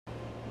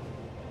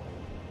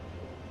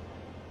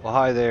Well,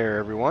 hi there,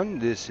 everyone.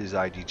 This is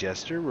ID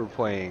Jester. We're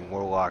playing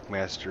Warlock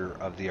Master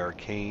of the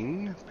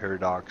Arcane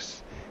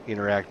Paradox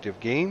interactive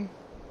game.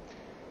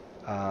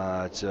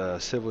 It's a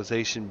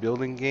civilization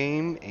building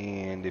game,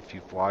 and if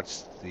you've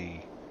watched the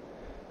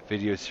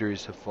video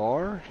series so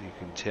far, you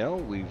can tell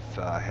we've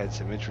had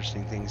some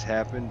interesting things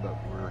happen, but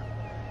we're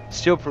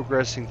still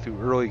progressing through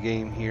early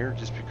game here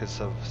just because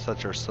of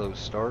such our slow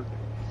start.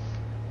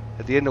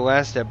 At the end of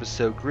last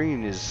episode,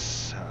 Green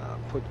has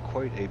put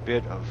quite a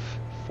bit of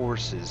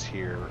forces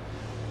here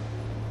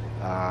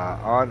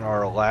on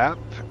our lap,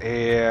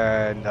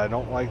 and I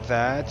don't like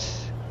that.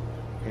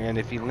 And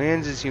if he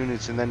lands his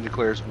units and then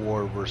declares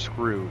war, we're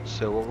screwed.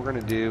 So what we're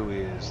going to do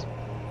is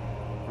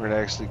we're going to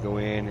actually go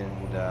in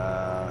and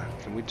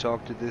can we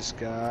talk to this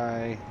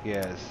guy?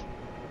 Yes.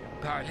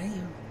 Partly.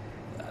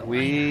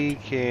 We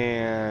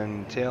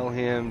can tell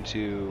him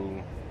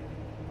to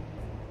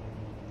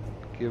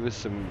give us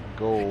some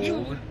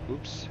gold.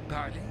 Oops.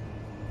 Partly.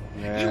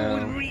 You No.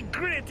 will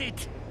regret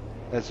it.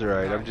 That's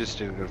alright, I'm just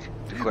going to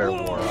declare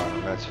war on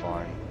him, that's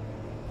fine.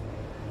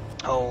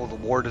 Oh, the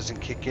war doesn't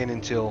kick in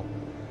until...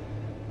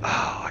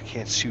 Oh, I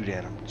can't shoot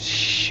at him.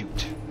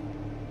 Shoot.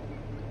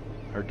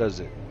 Or does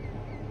it?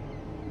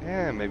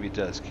 Yeah, maybe it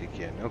does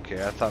kick in.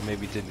 Okay, I thought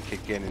maybe it didn't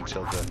kick in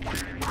until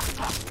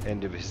the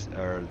end of his...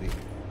 or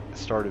the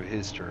start of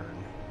his turn.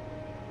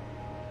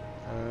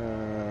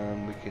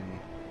 We can...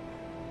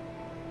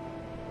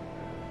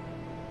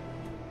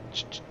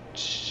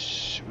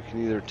 We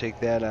can either take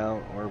that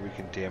out or we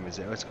can damage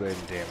that. Let's go ahead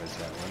and damage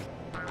that one.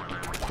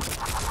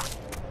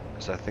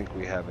 Because I think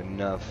we have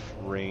enough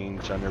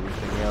range on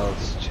everything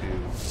else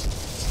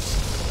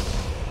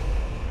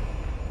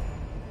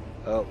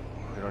to... Oh,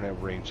 we don't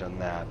have range on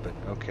that, but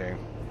okay.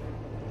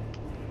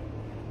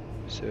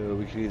 So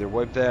we can either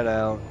wipe that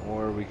out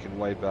or we can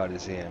wipe out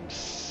his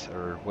imps.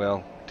 Or,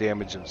 well,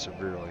 damage him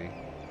severely.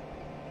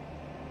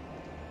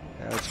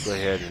 Now let's go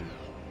ahead and...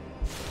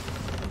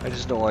 I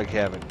just don't like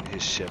having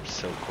his ships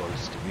so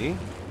close to me.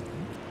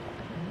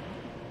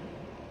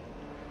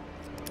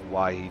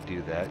 Why he'd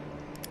do that.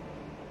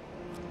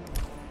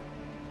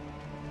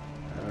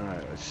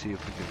 Alright, let's see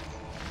if we can...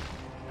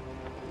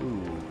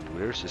 Ooh,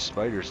 there's a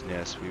spider's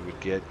nest we would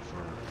get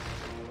for...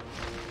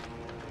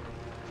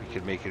 If we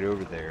could make it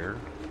over there.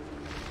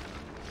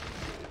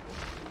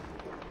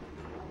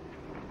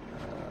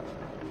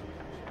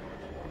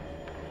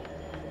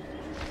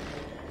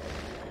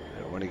 I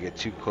don't want to get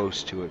too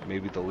close to it.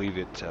 Maybe they'll leave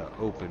it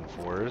open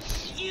for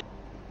us. You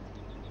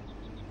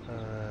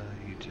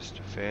just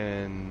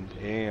defend,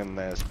 and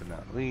last but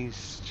not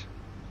least...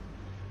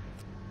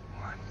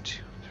 1, 2,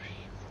 3,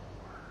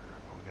 4.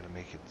 We're gonna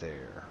make it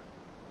there.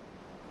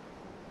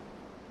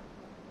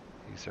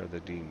 These are the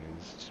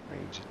demons.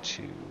 Range of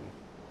 2. I'm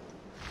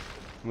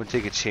gonna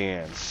take a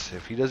chance.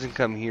 If he doesn't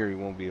come here, he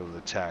won't be able to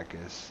attack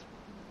us.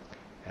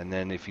 And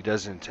then if he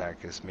doesn't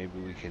attack us, maybe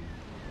we can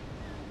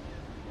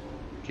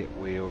get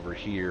way over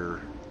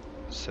here.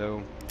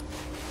 So,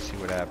 see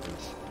what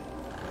happens.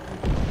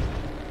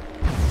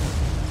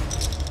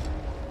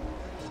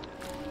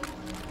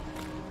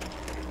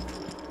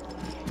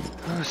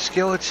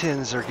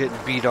 Skeletons are getting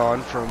beat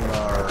on from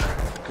our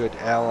good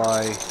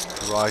ally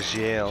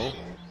Rajiel.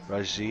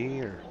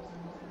 Raji, or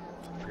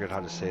I forget how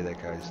to say that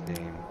guy's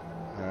name.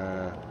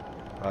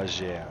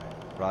 Rajek.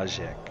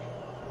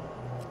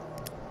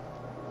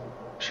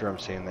 I'm sure I'm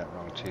saying that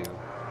wrong too.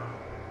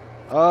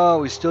 Oh,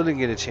 we still didn't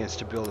get a chance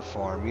to build a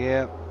farm.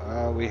 Yeah,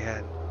 we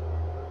had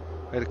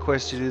a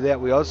quest to do that.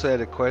 We also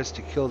had a quest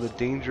to kill the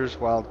dangerous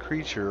wild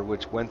creature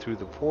which went through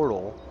the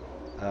portal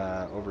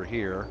over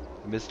here,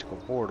 the mystical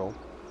portal.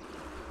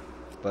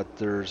 But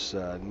there's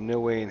no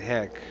way in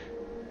heck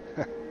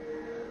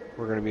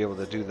we're going to be able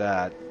to do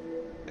that.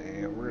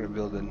 And we're going to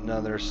build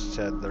another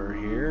settler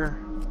here.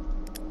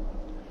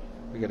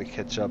 We got to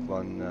catch up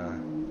on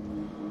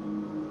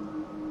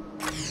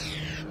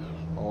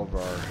all of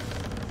our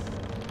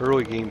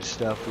early game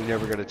stuff. We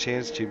never got a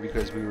chance to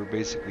because we were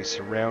basically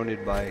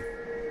surrounded by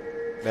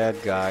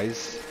bad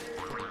guys.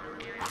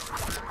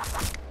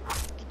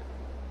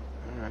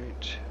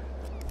 Alright.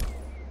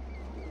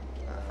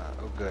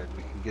 Oh good,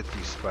 we can get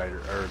these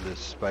this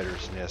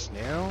spider's nest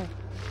now.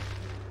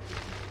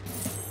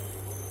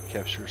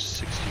 Capture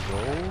 60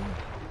 gold.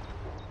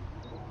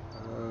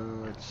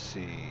 Let's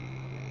see.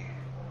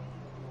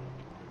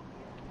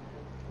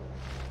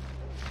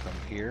 Come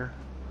here.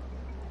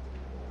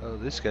 Oh,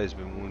 this guy's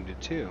been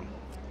wounded too.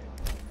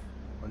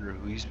 Wonder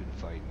who he's been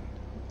fighting.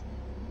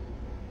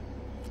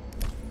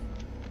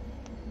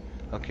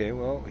 Okay,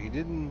 well, he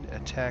didn't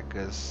attack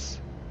us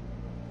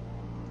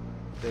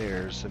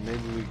there, so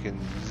maybe we can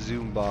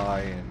zoom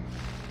by and...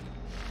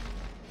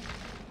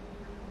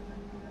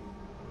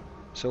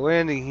 So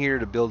landing here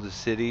to build a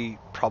city,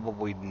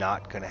 probably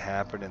not going to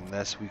happen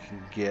unless we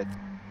can get...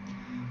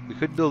 We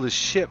could build a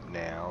ship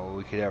now.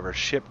 We could have our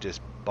ship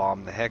just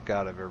bomb the heck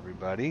out of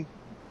everybody.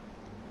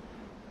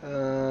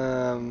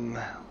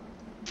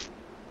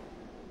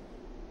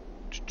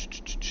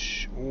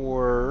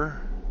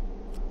 Or...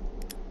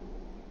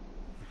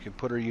 We can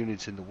put our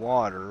units in the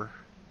water.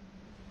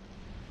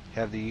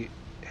 Have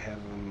have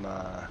him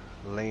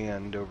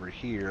land over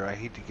here. I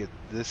hate to get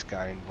this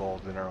guy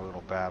involved in our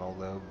little battle,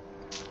 though.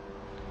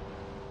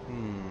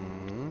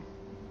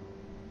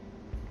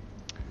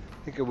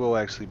 I think I will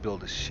actually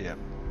build a ship.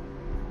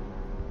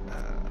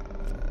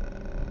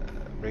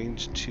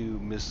 Range 2,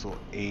 missile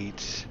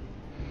 8.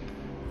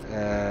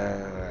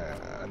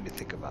 Let me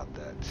think about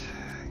that.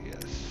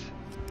 Yes.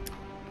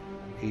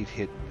 8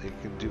 hit. They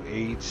can do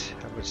 8.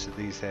 How much do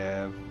these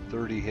have?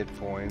 30 hit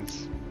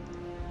points.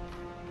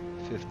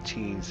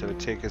 15. So it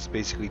take us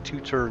basically 2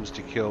 turns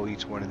to kill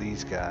each one of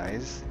these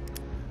guys.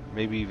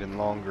 Maybe even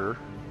longer.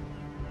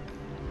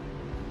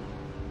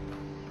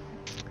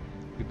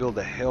 We build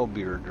a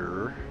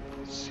Hellbearder.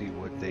 Let's see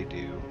what they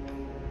do.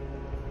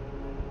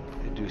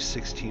 They do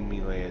 16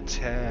 melee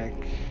attack.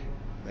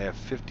 They have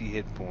 50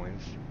 hit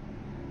points.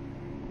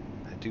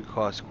 They do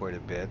cost quite a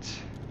bit.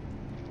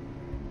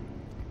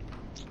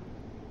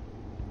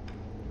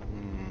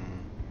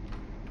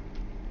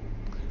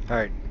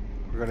 Alright,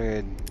 we're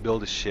gonna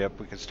build a ship.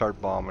 We can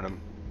start bombing them.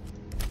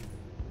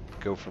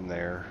 Go from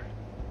there.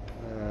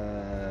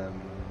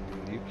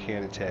 You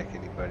can't attack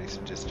anybody, so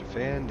just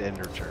defend and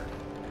return.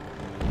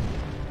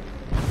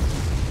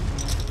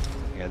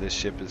 Yeah, this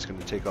ship is going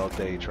to take all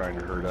day trying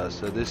to hurt us.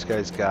 So this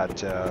guy's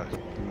got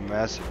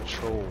massive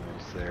trolls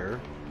there.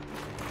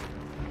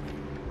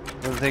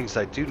 One of the things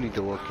I do need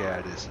to look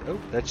at is... Oh,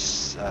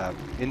 that's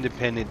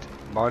independent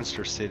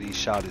monster city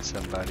shot at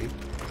somebody.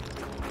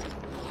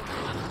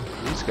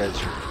 These guys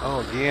are... Oh,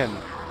 again.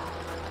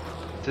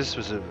 If this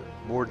was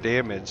more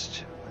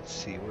damaged... Let's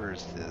see, where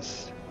is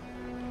this?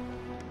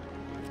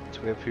 It's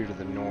way up here to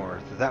the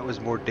north. If that was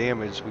more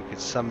damaged, we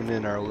could summon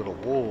in our little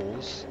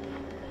wolves.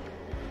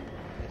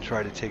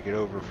 Try to take it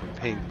over from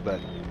Pink, but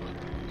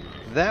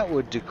that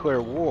would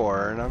declare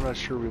war, and I'm not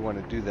sure we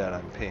want to do that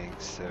on Pink,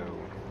 so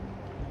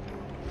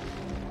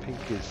Pink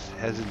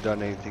hasn't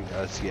done anything to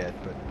us yet,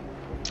 but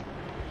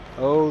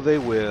oh, they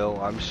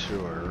will, I'm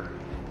sure.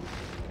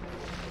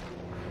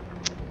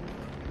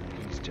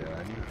 He's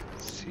done.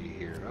 Let's see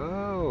here.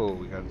 Oh,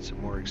 we got some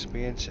more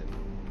expansion.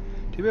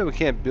 Too bad we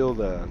can't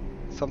build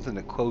something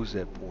to close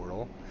that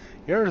portal.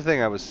 The other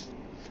thing I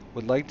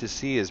would like to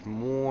see is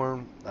more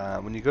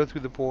when you go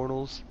through the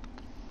portals,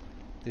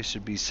 there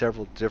should be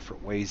several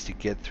different ways to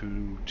get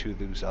through to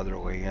those other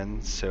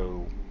lands,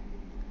 so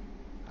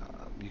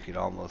you could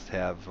almost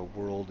have a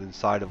world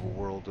inside of a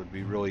world. Would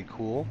be really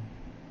cool.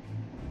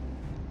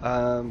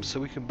 So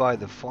we can buy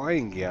the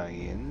flying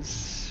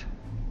galleons.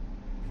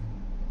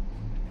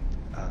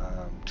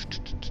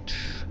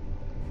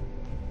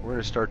 We're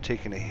gonna start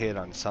taking a hit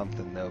on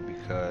something though,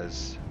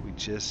 because we're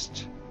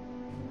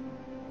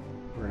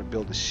going to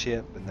build a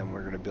ship, and then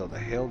we're going to build a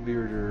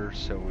Hellbearder,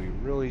 so we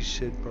really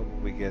should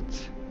probably get,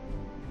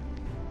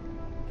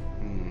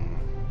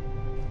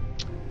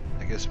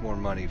 I guess, more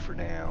money for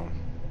now.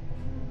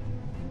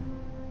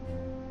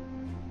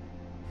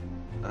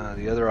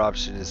 The other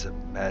option is a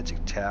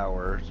magic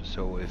tower,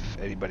 so if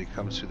anybody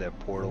comes through that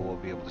portal, we'll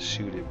be able to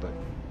shoot it, but...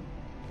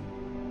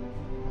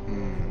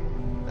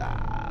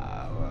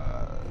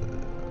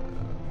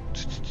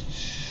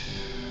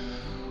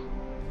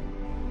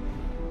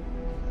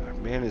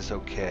 Man is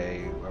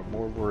okay. I'm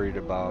more worried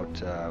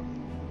about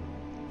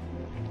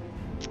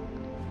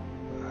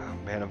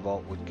Mana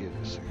Vault would give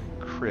us a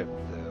crypt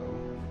though.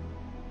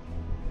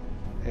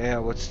 Yeah,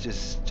 let's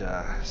just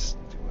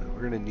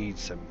we're gonna need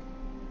some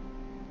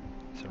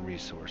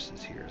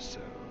resources here,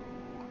 so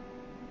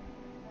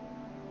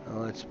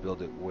let's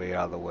build it way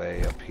out of the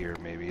way up here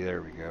maybe.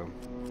 There we go.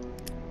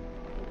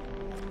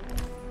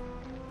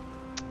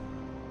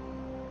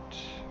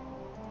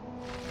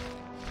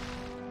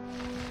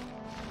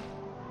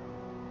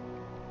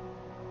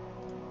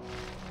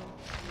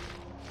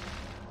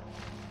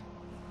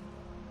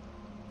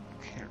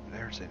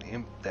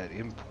 That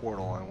imp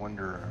portal, I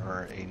wonder,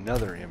 or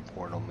another imp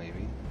portal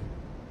maybe.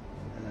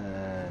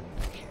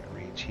 Can't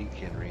reach, he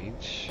can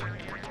reach.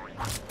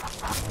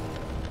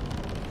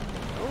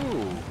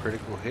 Oh,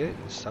 critical hit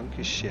and sunk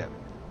his ship.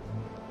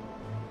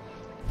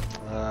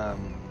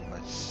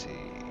 Let's see.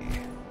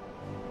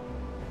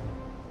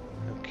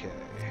 Okay,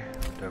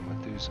 we're done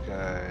with these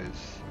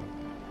guys.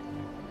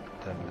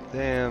 Done with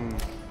them.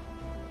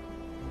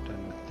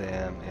 Done with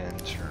them,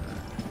 and turn.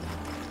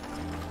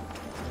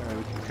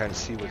 We can kind of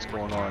see what's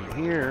going on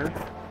here.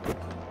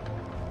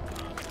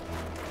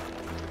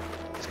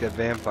 It's got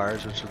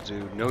vampires, which will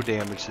do no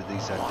damage to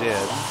these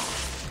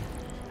undead.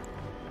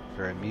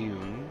 They're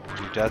immune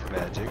to death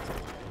magic.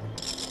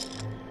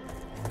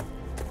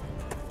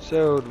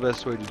 So the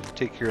best way to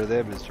take care of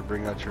them is to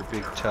bring out your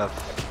big tough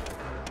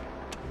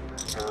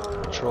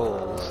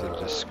trolls and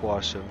just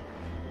squash them.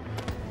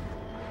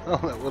 Oh,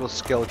 that little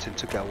skeleton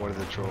took out one of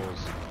the trolls.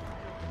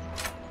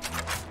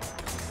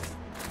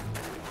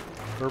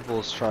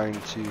 Purple's trying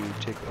to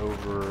take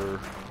over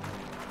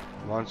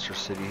Monster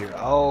City here.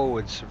 Oh,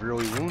 it's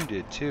severely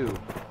wounded too.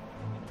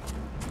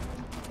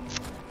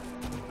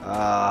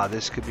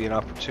 This could be an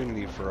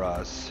opportunity for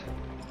us.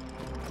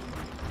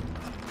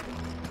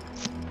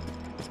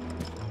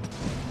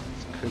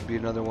 This could be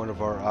another one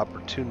of our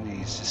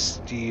opportunities to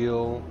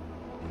steal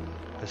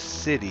a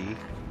city.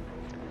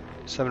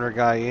 Summon our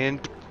guy in,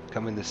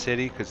 come in the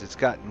city, because it's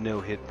got no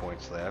hit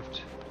points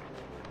left.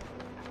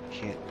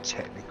 Can't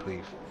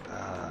technically,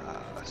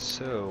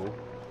 so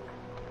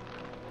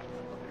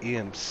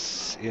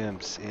imps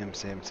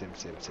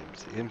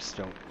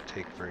don't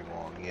take very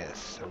long,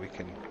 yes, so we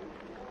can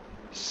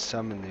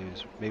summon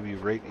these maybe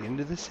right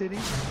into the city.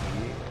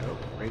 Yeah, oh,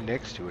 right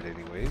next to it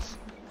anyways.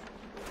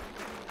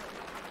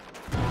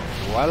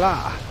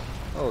 Voila!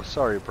 Oh,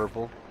 sorry,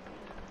 purple.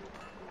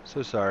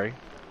 So sorry.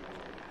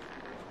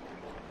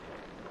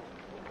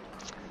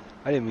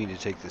 I didn't mean to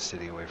take this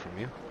city away from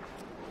you.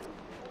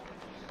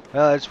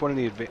 Well, that's one of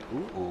the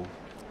ooh,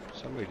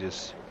 somebody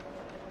just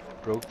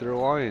broke their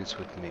alliance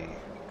with me.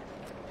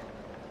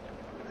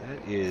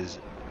 That is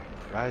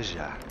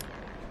Raja.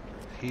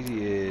 He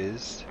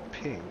is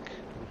pink.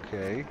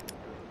 Okay.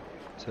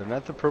 So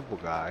not the purple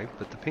guy,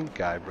 but the pink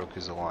guy broke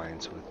his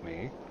alliance with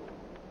me.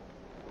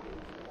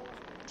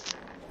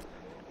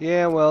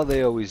 Yeah, well,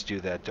 they always do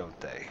that, don't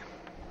they?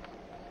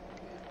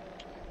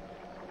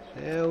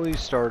 They always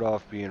start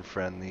off being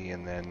friendly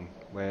and then,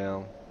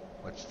 well,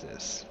 what's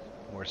this?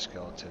 More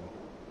skeleton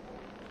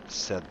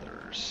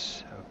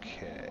settlers.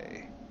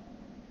 Okay.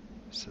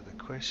 So the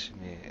question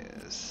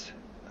is,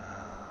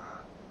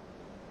 I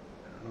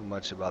don't know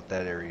much about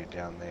that area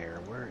down there.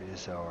 Where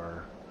is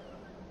our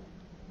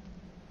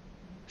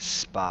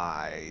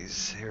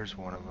spies? Here's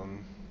one of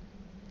them.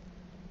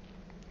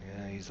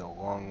 Yeah, he's a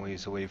long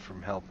ways away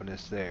from helping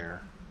us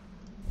there.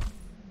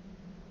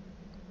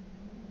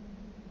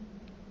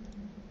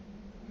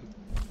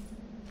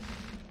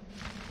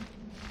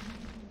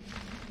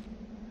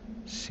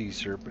 Sea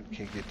serpent,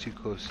 can't get too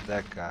close to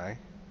that guy.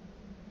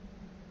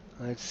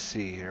 Let's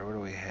see here, what do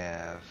we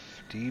have?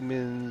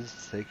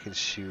 Demons, they can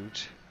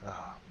shoot.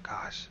 Oh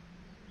gosh.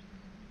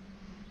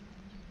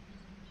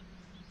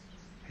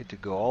 Hate to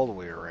go all the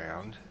way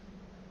around.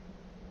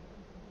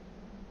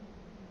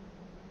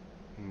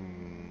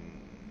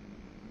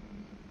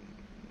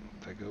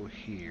 If I go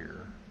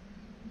here,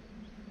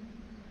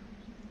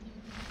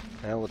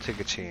 now we'll take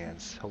a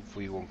chance.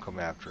 Hopefully he won't come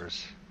after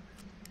us.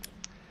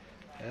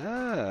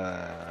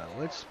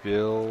 Let's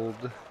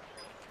build.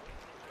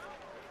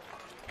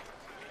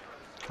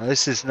 Now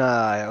this is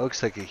not, it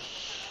looks like a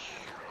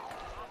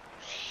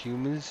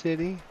human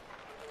city.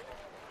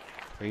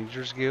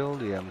 Rangers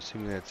Guild, yeah, I'm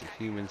assuming that's a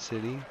human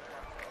city.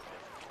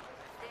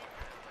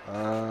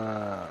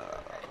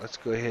 Let's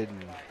go ahead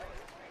and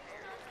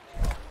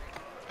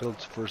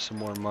build for some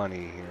more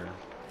money here.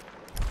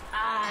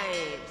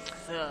 Aye,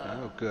 sir.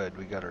 Oh good,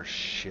 we got our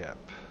ship.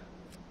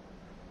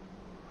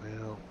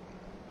 Well,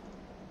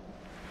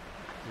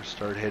 we'll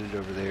start headed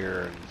over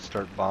there and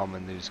start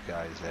bombing these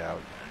guys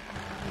out.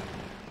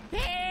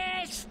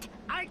 Best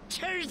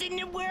archers in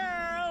the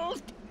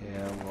world.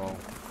 Yeah, well,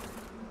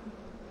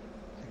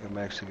 I think I'm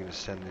actually going to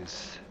send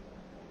this.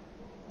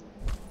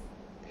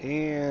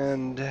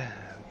 And we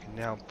can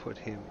now put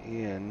him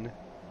in.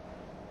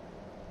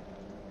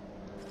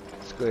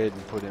 Let's go ahead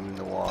and put him in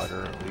the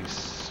water, at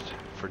least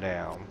for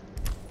now.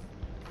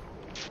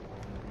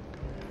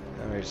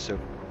 Alright, so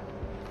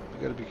we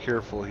gotta be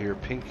careful here.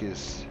 Pink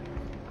is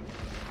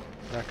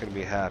not gonna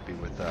be happy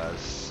with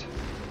us.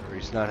 Or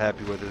he's not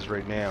happy with us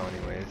right now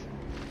anyways.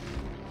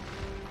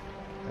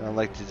 And I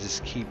like to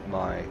just keep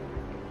my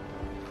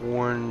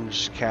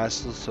orange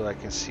castle so I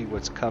can see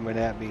what's coming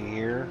at me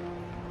here.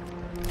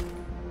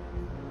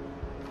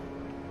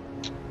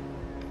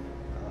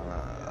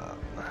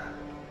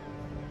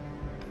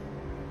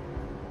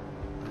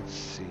 Let's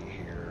see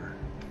here.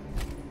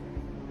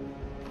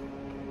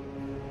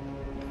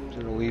 I'm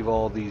gonna leave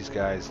all these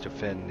guys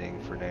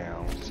defending for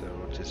now, so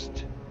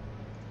just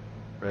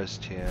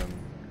rest him,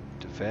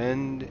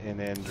 defend, and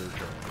end our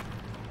turn.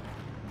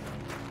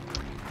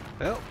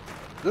 Well,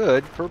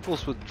 good.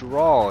 Purple's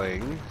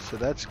withdrawing, so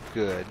that's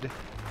good.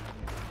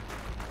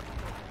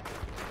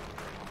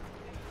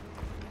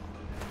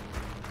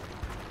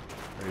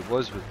 Or he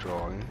was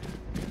withdrawing.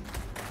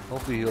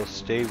 Hopefully he'll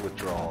stay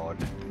withdrawn.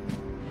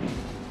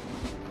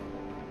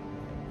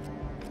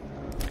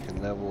 We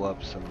can level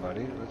up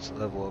somebody. Let's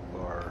level up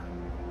our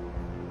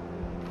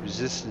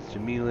resistance to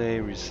melee,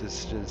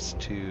 resistance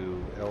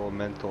to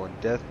elemental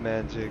and death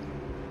magic,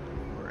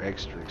 or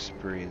extra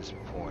experience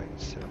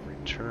points. Every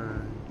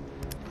turn.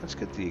 Let's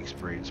get the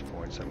experience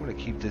points. I'm going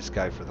to keep this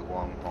guy for the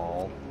long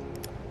haul.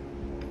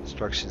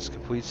 Instructions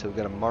complete, so we've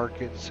got to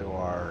mark it so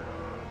our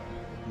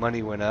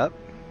money went up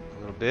a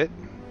little bit.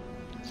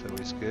 That's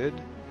always good.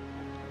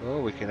 Oh,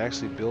 we can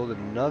actually build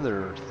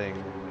another thing.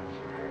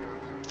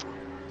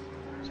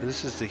 So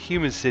this is the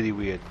human city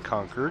we had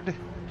conquered.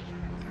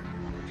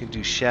 We can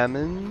do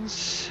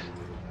shamans.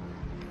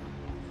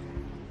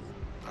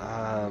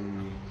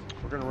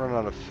 We're going to run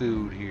out of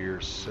food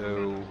here,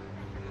 so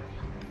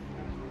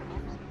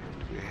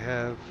we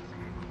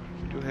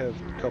do have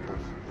a couple,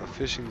 a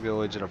fishing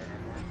village and a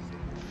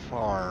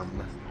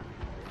farm.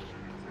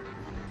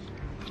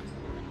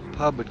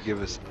 Pub would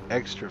give us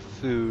extra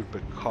food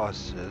but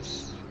costs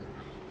us.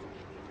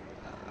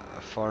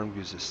 A farm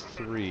gives us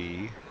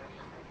 3.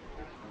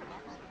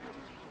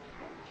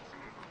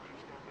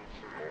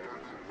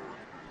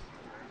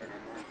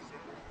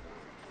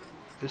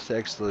 This is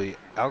actually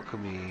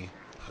alchemy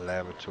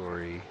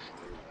laboratory.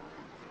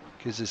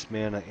 Gives us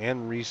mana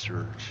and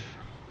research.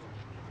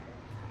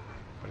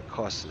 But it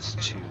costs us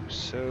 2,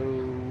 so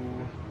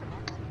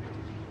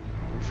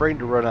I'm afraid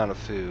to run out of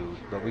food.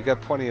 But we got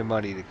plenty of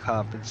money to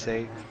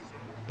compensate.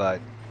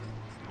 But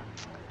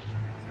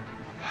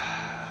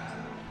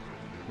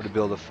I'm gonna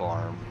build a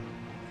farm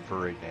for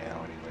right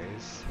now,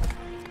 anyways.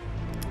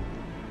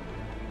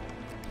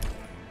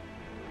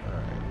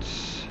 Alright.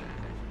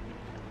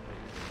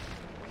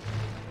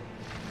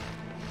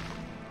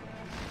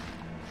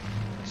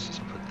 Let's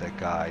just put that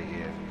guy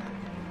in.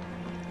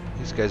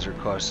 These guys are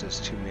costing us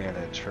 2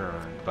 mana a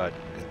turn, but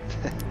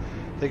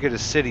they get a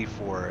city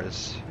for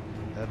us.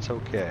 That's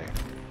okay.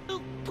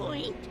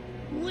 Point.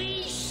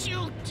 We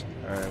shoot.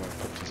 Alright, I'm gonna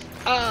put this.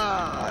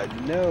 Ah,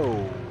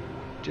 no!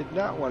 Did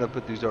not want to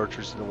put these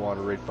archers in the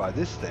water right by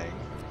this thing.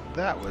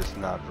 That was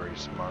not very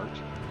smart.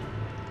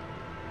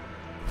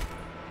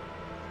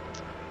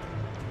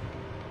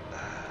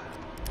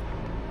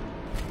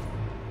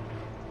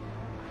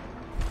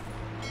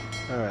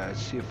 Alright,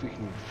 let's see if we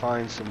can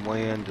find some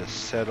land to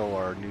settle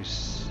our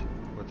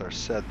with our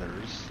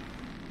settlers.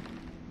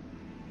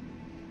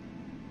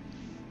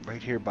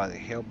 Right here by the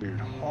Halebeard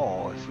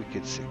Hall, if we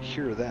could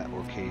secure that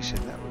location,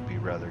 that would be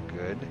rather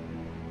good.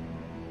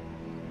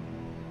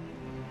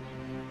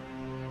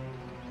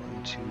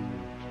 1, 2,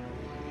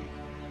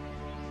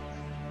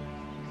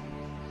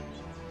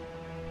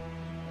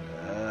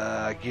 3.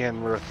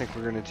 Again, I think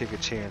we're going to take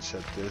a chance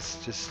at this.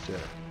 Just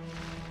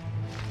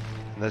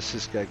unless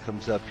this guy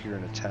comes up here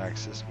and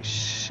attacks us, we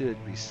should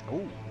be.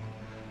 Oh,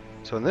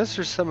 so unless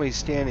there's somebody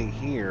standing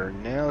here,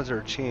 now's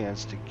our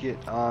chance to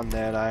get on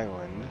that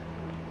island.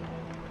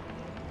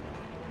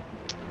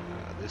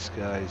 This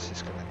guy is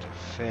just going to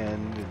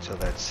defend until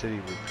that city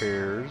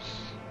repairs.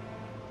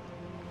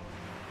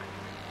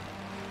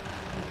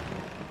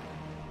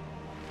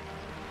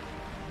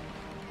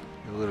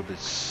 A little bit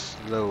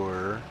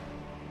slower.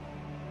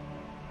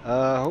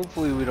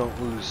 Hopefully we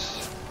don't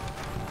lose.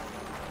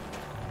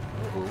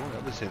 Oh,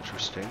 that was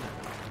interesting.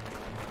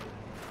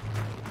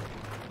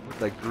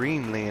 Looked like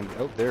green land.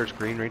 Oh, there's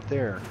green right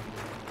there.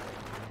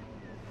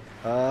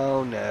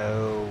 Oh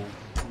no.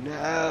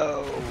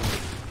 No!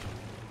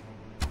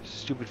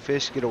 Stupid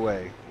fish, get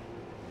away.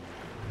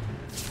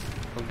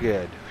 Oh,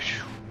 good.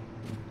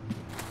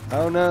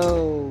 Oh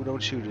no!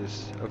 Don't shoot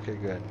us. Okay,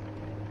 good.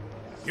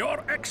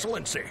 Your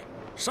Excellency,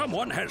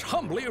 someone has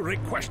humbly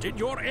requested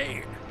your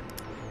aid.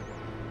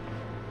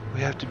 We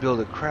have to build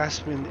a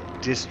craftsman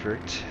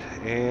district,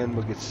 and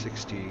we'll get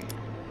 60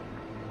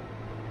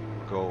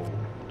 gold.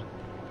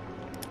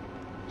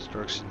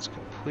 Construction's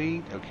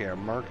complete. Okay, our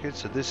market.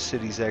 So this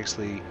city's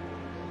actually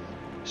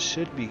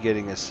should be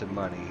getting us some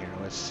money here.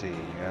 Let's see.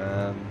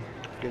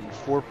 Getting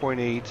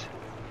 4.8.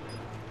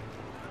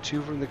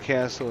 2 from the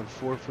castle and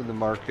 4 from the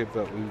market,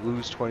 but we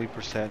lose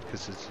 20%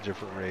 because it's a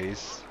different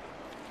race.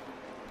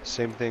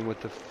 Same thing with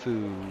the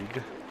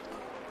food.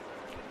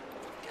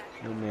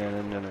 No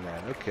mana, none of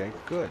that. Okay,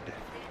 good.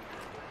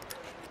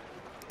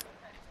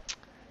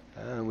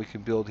 We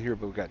can build here,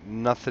 but we got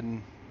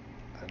nothing.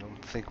 I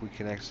don't think we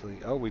can actually.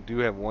 Oh, we do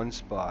have 1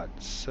 spot.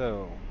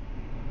 So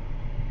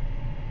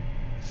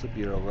this will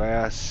be our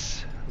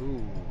last.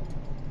 Ooh.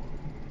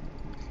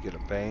 We can get a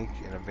bank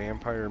and a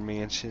vampire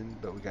mansion,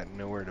 but we got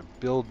nowhere to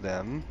build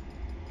them.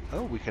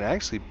 Oh, we can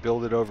actually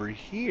build it over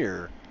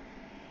here.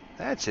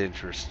 That's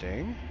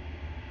interesting.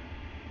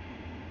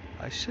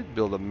 I should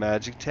build a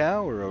magic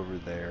tower over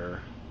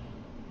there.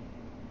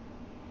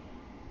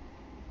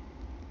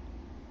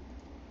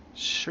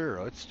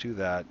 Sure, let's do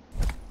that.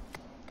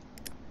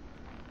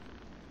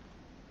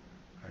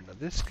 Alright, now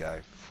this guy,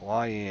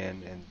 fly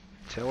in and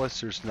tell us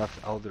there's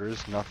nothing. Oh, there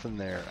is nothing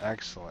there.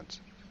 Excellent.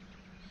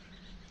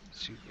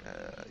 So,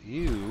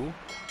 you.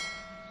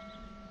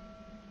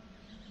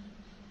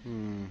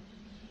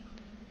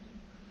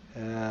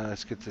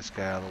 Let's get this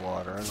guy out of the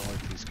water. I don't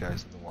like these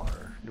guys in the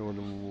water. We'll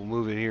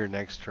move it here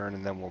next turn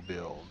and then we'll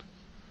build.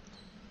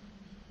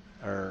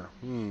 Or,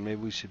 maybe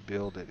we should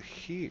build it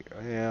here.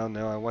 Yeah,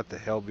 no, I want the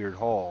Halebeard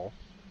Hall.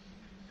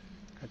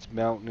 That's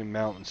mountain and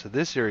mountain. So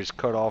this area is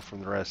cut off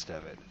from the rest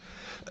of it.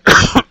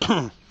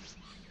 So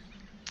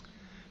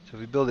if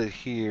we build it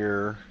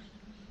here.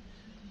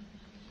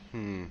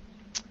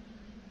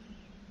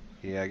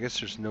 Yeah, I guess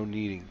there's no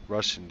needing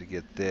Russian to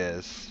get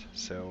this.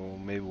 So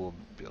maybe we'll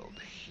build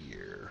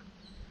here.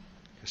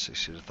 Guess I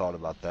should have thought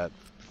about that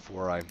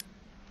before I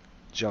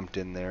jumped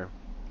in there.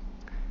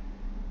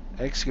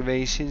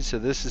 Excavation. So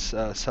this is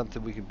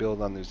something we can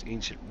build on those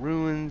ancient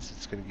ruins.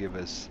 It's going to give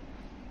us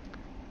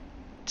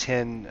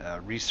 10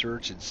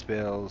 research and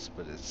spells,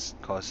 but it's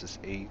cost us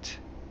 8.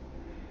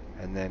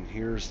 And then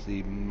here's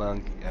the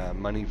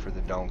money for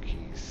the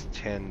donkeys,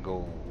 10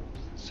 gold.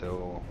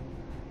 So,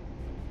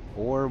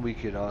 or we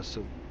could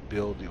also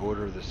build the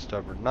Order of the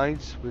Stubborn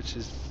Knights, which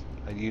is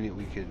a unit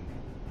we could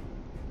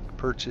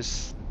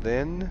purchase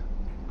then.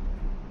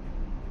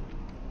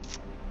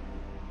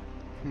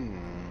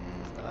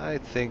 I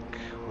think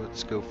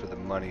let's go for the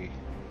money.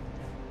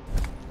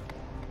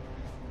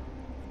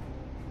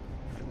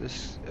 And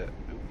This,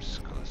 oops,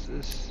 close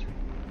this.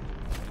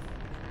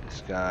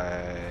 This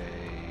guy,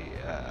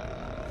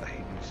 he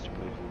needs to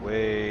move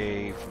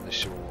away from the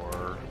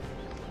shore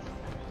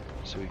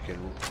so we can.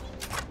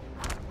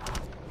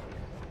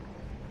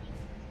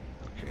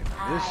 Okay,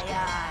 this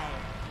guy.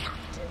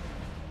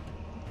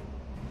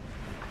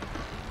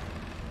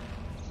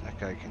 That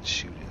guy can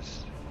shoot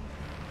us.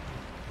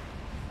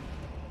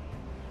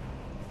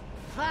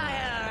 Fire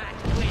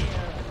at will.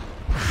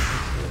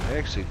 I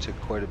actually took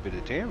quite a bit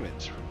of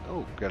damage.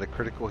 Oh, got a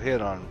critical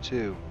hit on him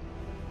too.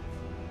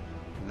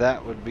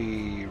 That would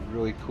be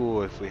really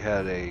cool if we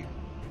had a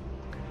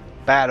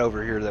bat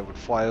over here that would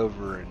fly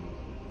over and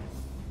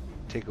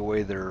take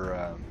away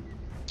their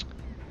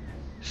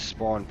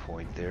spawn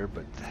point there,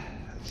 but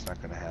that's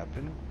not going to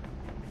happen.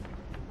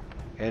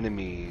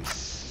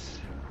 Enemies.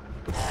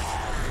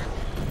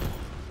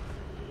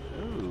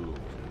 Ooh,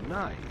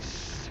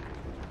 nice.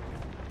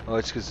 Oh,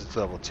 it's because it's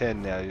level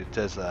 10 now. It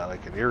does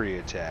like an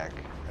area attack.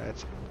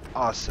 That's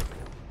awesome.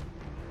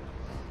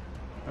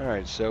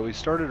 Alright, so we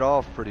started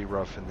off pretty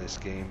rough in this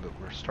game, but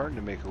we're starting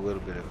to make a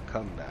little bit of a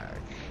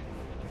comeback.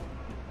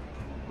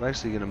 I'm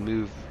actually going to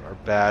move our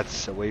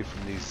bats away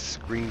from these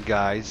green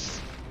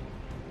guys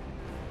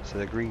so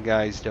the green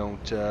guys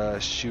don't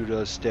shoot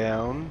us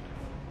down.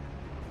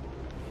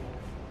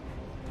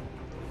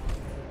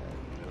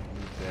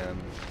 Move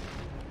them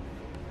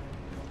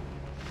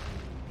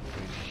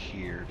right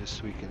here just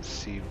so we can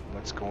see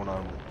what's going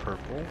on with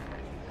purple.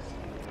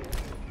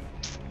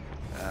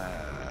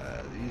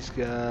 These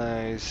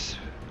guys,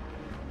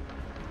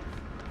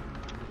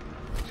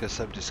 guess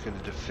I'm just going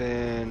to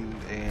defend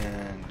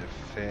and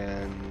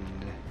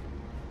defend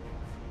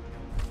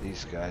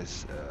these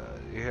guys.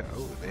 Yeah,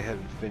 oh, they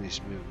haven't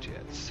finished moved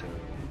yet, so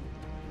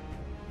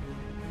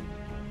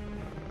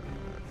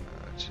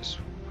just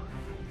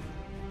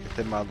get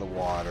them out of the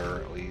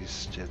water at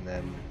least, and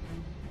then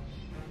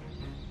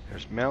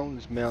there's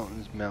mountains,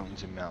 mountains,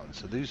 mountains, and mountains.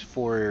 So these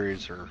 4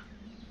 areas are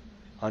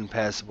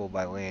unpassable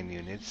by land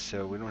units,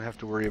 so we don't have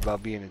to worry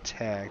about being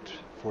attacked,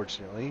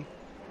 fortunately.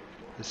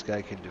 This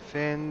guy can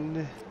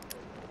defend.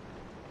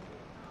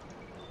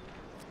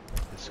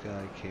 This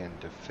guy can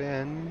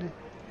defend,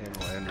 and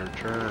we'll end our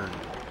turn.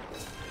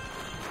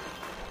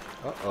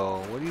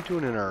 Uh-oh, what are you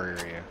doing in our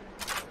area?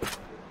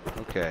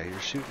 Okay, you're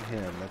shooting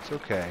him, that's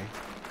okay.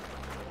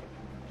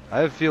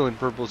 I have a feeling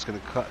Purple's going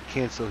to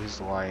cancel his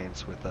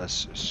alliance with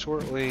us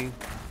shortly.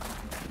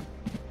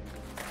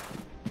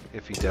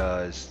 If he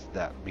does,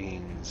 that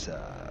means,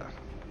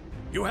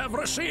 You have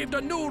received a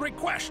new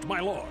request,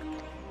 my lord.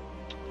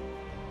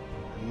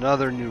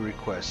 Another new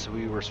request. So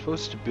we were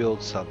supposed to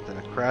build something,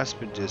 a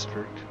craftsman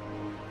district.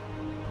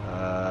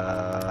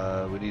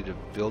 We need to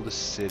build a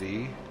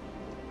city.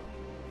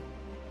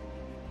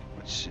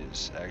 Which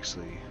is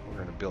actually, we're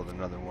going to build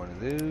another one of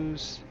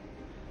those.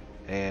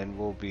 And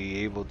we'll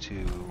be able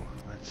to,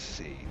 let's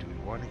see, do we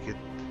want to get,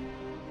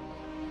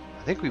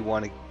 I think we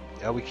want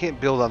to, we can't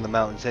build on the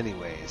mountains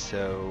anyway,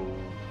 so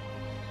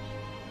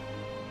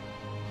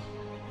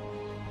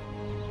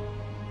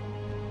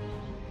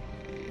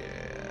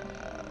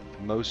yeah,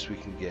 the most we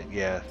can get,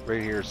 yeah,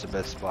 right here is the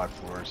best spot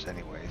for us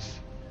anyways,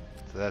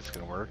 so that's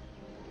gonna work.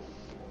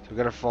 So we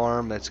got a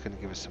farm that's gonna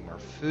give us some more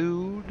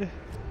food.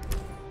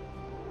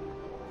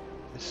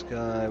 This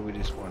guy we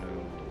just want to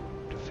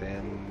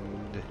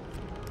defend.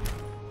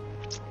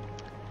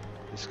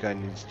 This guy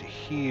needs to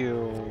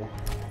heal.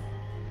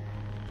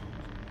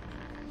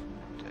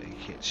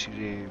 Can't shoot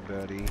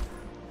anybody.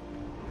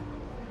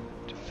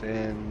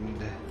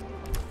 Defend.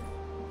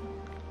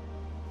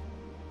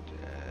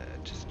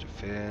 Just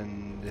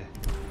defend.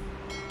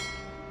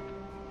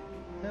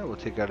 Yeah, we'll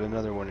take out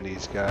another one of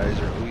these guys,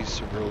 or at least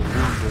severely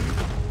wound them.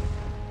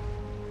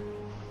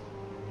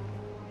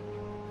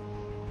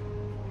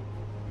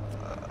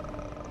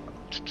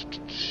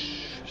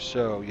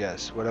 So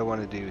yes, what I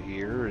want to do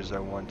here is I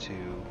want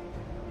to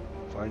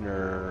find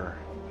our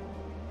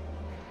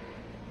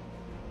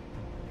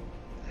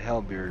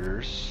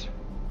halberdiers,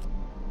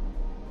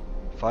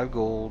 5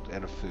 gold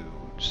and a food.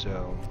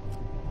 So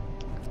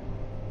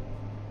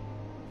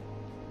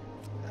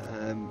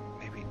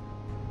maybe,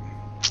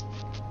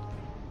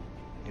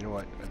 you know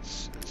what,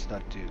 let's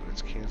not do,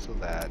 let's cancel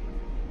that.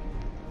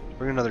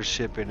 Bring another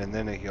ship in and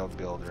then a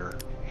halberdier,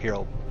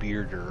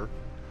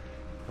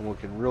 and we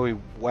can really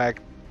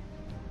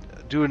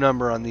do a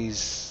number on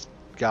these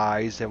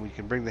guys, and we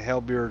can bring the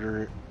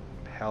halberdier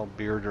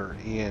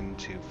in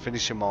to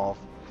finish him off.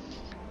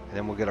 And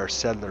then we'll get our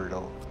settler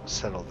to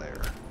settle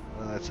there.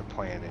 Well, that's a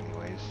plan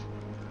anyways.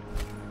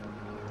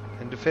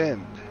 And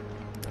defend.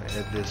 I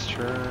had this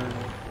turn.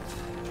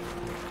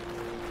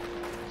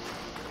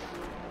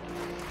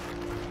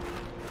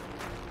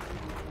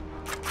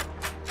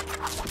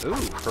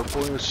 Ooh,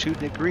 purple was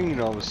shooting at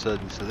green all of a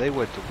sudden, so they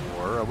went to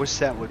war. I wish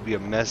that would be a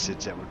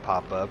message that would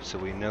pop up so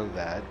we know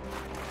that.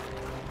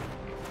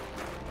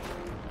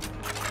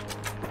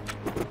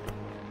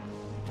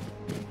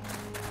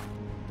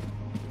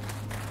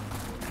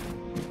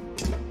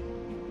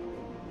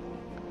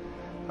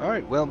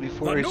 Alright, well,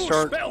 before we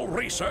start... The new spell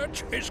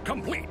research is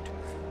complete.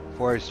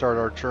 before I start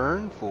our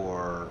turn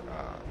for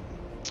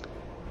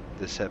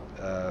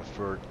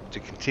to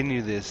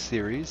continue this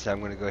series, I'm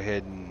going to go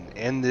ahead and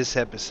end this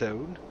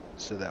episode,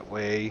 so that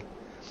way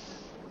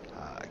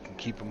I can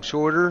keep them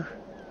shorter,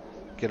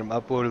 get them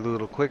uploaded a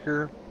little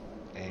quicker,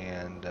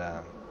 and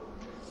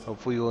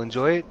hopefully you'll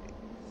enjoy it.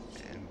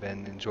 And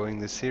been enjoying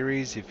this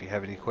series. If you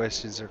have any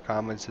questions or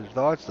comments or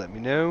thoughts, let me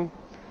know.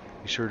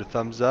 Be sure to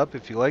thumbs up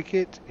if you like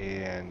it,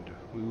 and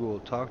we will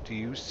talk to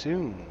you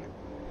soon.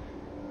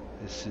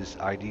 This is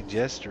ID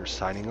Jester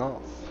signing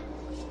off.